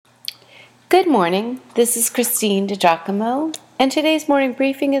Good morning. This is Christine DiGiacomo, and today's morning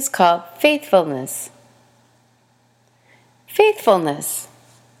briefing is called Faithfulness. Faithfulness.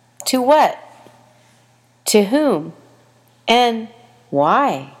 To what? To whom? And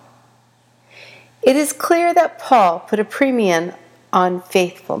why? It is clear that Paul put a premium on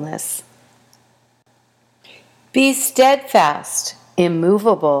faithfulness. Be steadfast,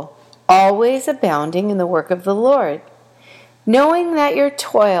 immovable, always abounding in the work of the Lord, knowing that your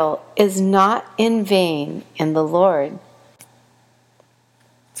toil is not in vain in the Lord.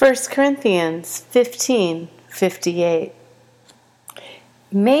 1 Corinthians 15:58.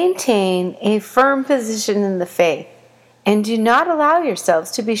 Maintain a firm position in the faith, and do not allow yourselves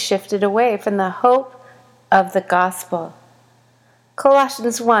to be shifted away from the hope of the gospel.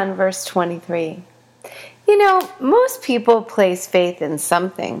 Colossians 1 verse 23. Most people place faith in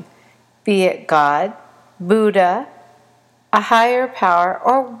something, be it God, Buddha, a higher power,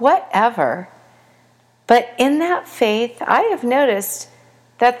 or whatever. But in that faith, I have noticed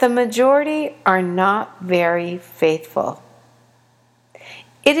that the majority are not very faithful.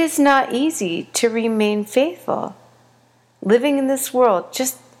 It is not easy to remain faithful. Living in this world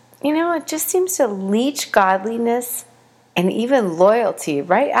it just seems to leach godliness and even loyalty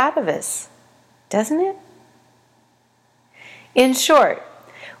right out of us, doesn't it? In short,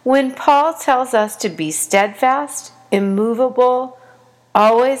 when Paul tells us to be steadfast, immovable,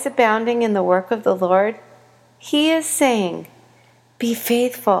 always abounding in the work of the Lord, he is saying, be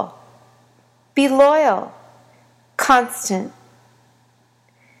faithful, be loyal, constant.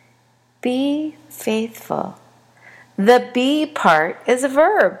 Be faithful. The be part is a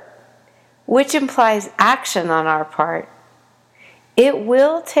verb, which implies action on our part. It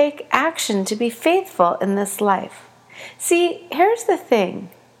will take action to be faithful in this life. See, here's the thing.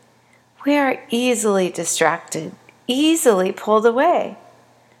 We are easily distracted, easily pulled away,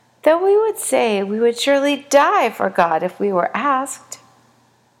 though we would say we would surely die for God if we were asked.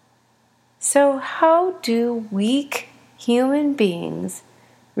 So how do weak human beings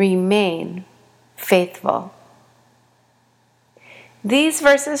remain faithful? These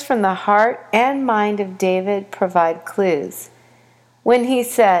verses from the heart and mind of David provide clues. When he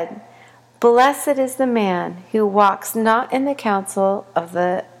said, "Blessed is the man who walks not in the counsel of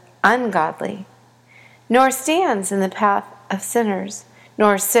the ungodly, nor stands in the path of sinners,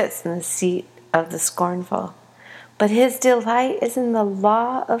 nor sits in the seat of the scornful. But his delight is in the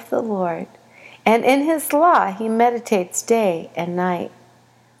law of the Lord, and in his law he meditates day and night.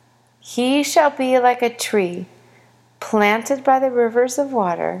 He shall be like a tree planted by the rivers of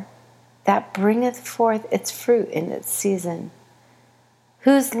water, that bringeth forth its fruit in its season,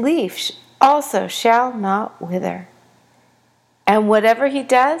 whose leaf also shall not wither, and whatever he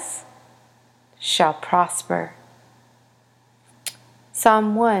does shall prosper."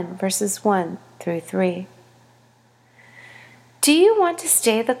 Psalm 1, verses 1 through 3. Do you want to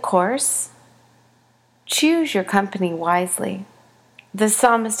stay the course? Choose your company wisely. The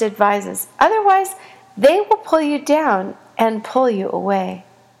psalmist advises, otherwise they will pull you down and pull you away.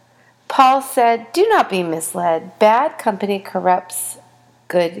 Paul said, do not be misled. Bad company corrupts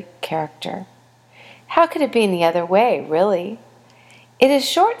good character. How could it be any other way, really? It is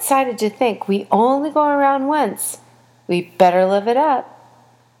short-sighted to think we only go around once. We better live it up.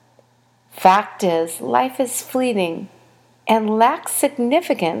 Fact is, life is fleeting and lacks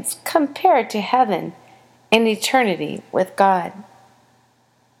significance compared to heaven and eternity with God.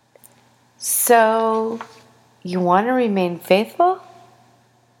 So, you want to remain faithful?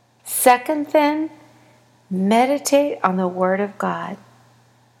 Second, then, meditate on the Word of God.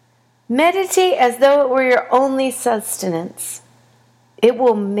 Meditate as though it were your only sustenance. It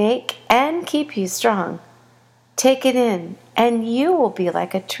will make and keep you strong. Take it in, and you will be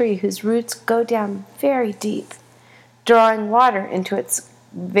like a tree whose roots go down very deep, drawing water into its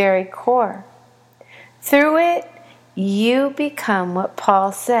very core. Through it, you become what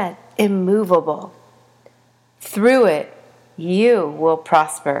Paul said, immovable. Through it, you will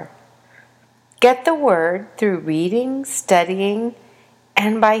prosper. Get the word through reading, studying,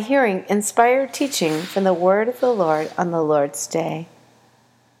 and by hearing inspired teaching from the word of the Lord on the Lord's day.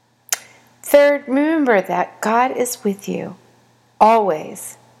 Third, remember that God is with you,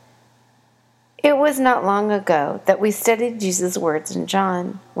 always. It was not long ago that we studied Jesus' words in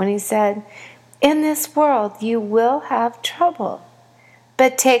John when he said, "In this world you will have trouble,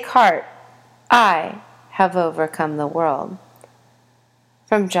 but take heart, I have overcome the world."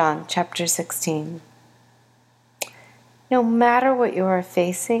 From John chapter 16. No matter what you are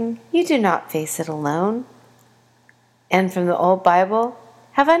facing, you do not face it alone. And from the old Bible,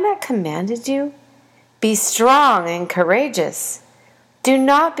 have I not commanded you? Be strong and courageous. Do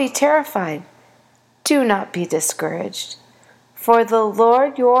not be terrified. Do not be discouraged. For the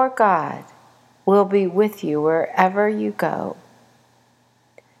Lord your God will be with you wherever you go.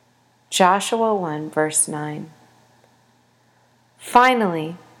 Joshua 1, verse 9.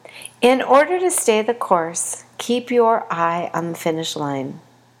 Finally, in order to stay the course, keep your eye on the finish line.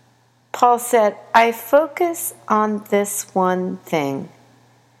 Paul said, I focus on this one thing,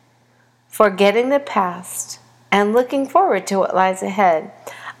 forgetting the past and looking forward to what lies ahead.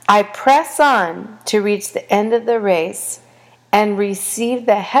 I press on to reach the end of the race and receive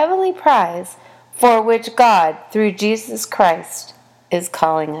the heavenly prize for which God, through Jesus Christ, is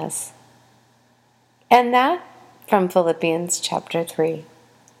calling us. And that from Philippians chapter 3.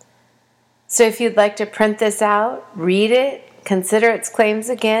 So if you'd like to print this out, read it, consider its claims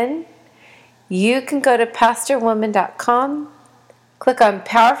again, you can go to pastorwoman.com, click on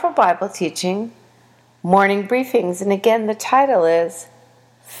Powerful Bible Teaching, Morning Briefings, and again the title is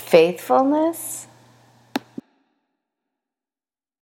Faithfulness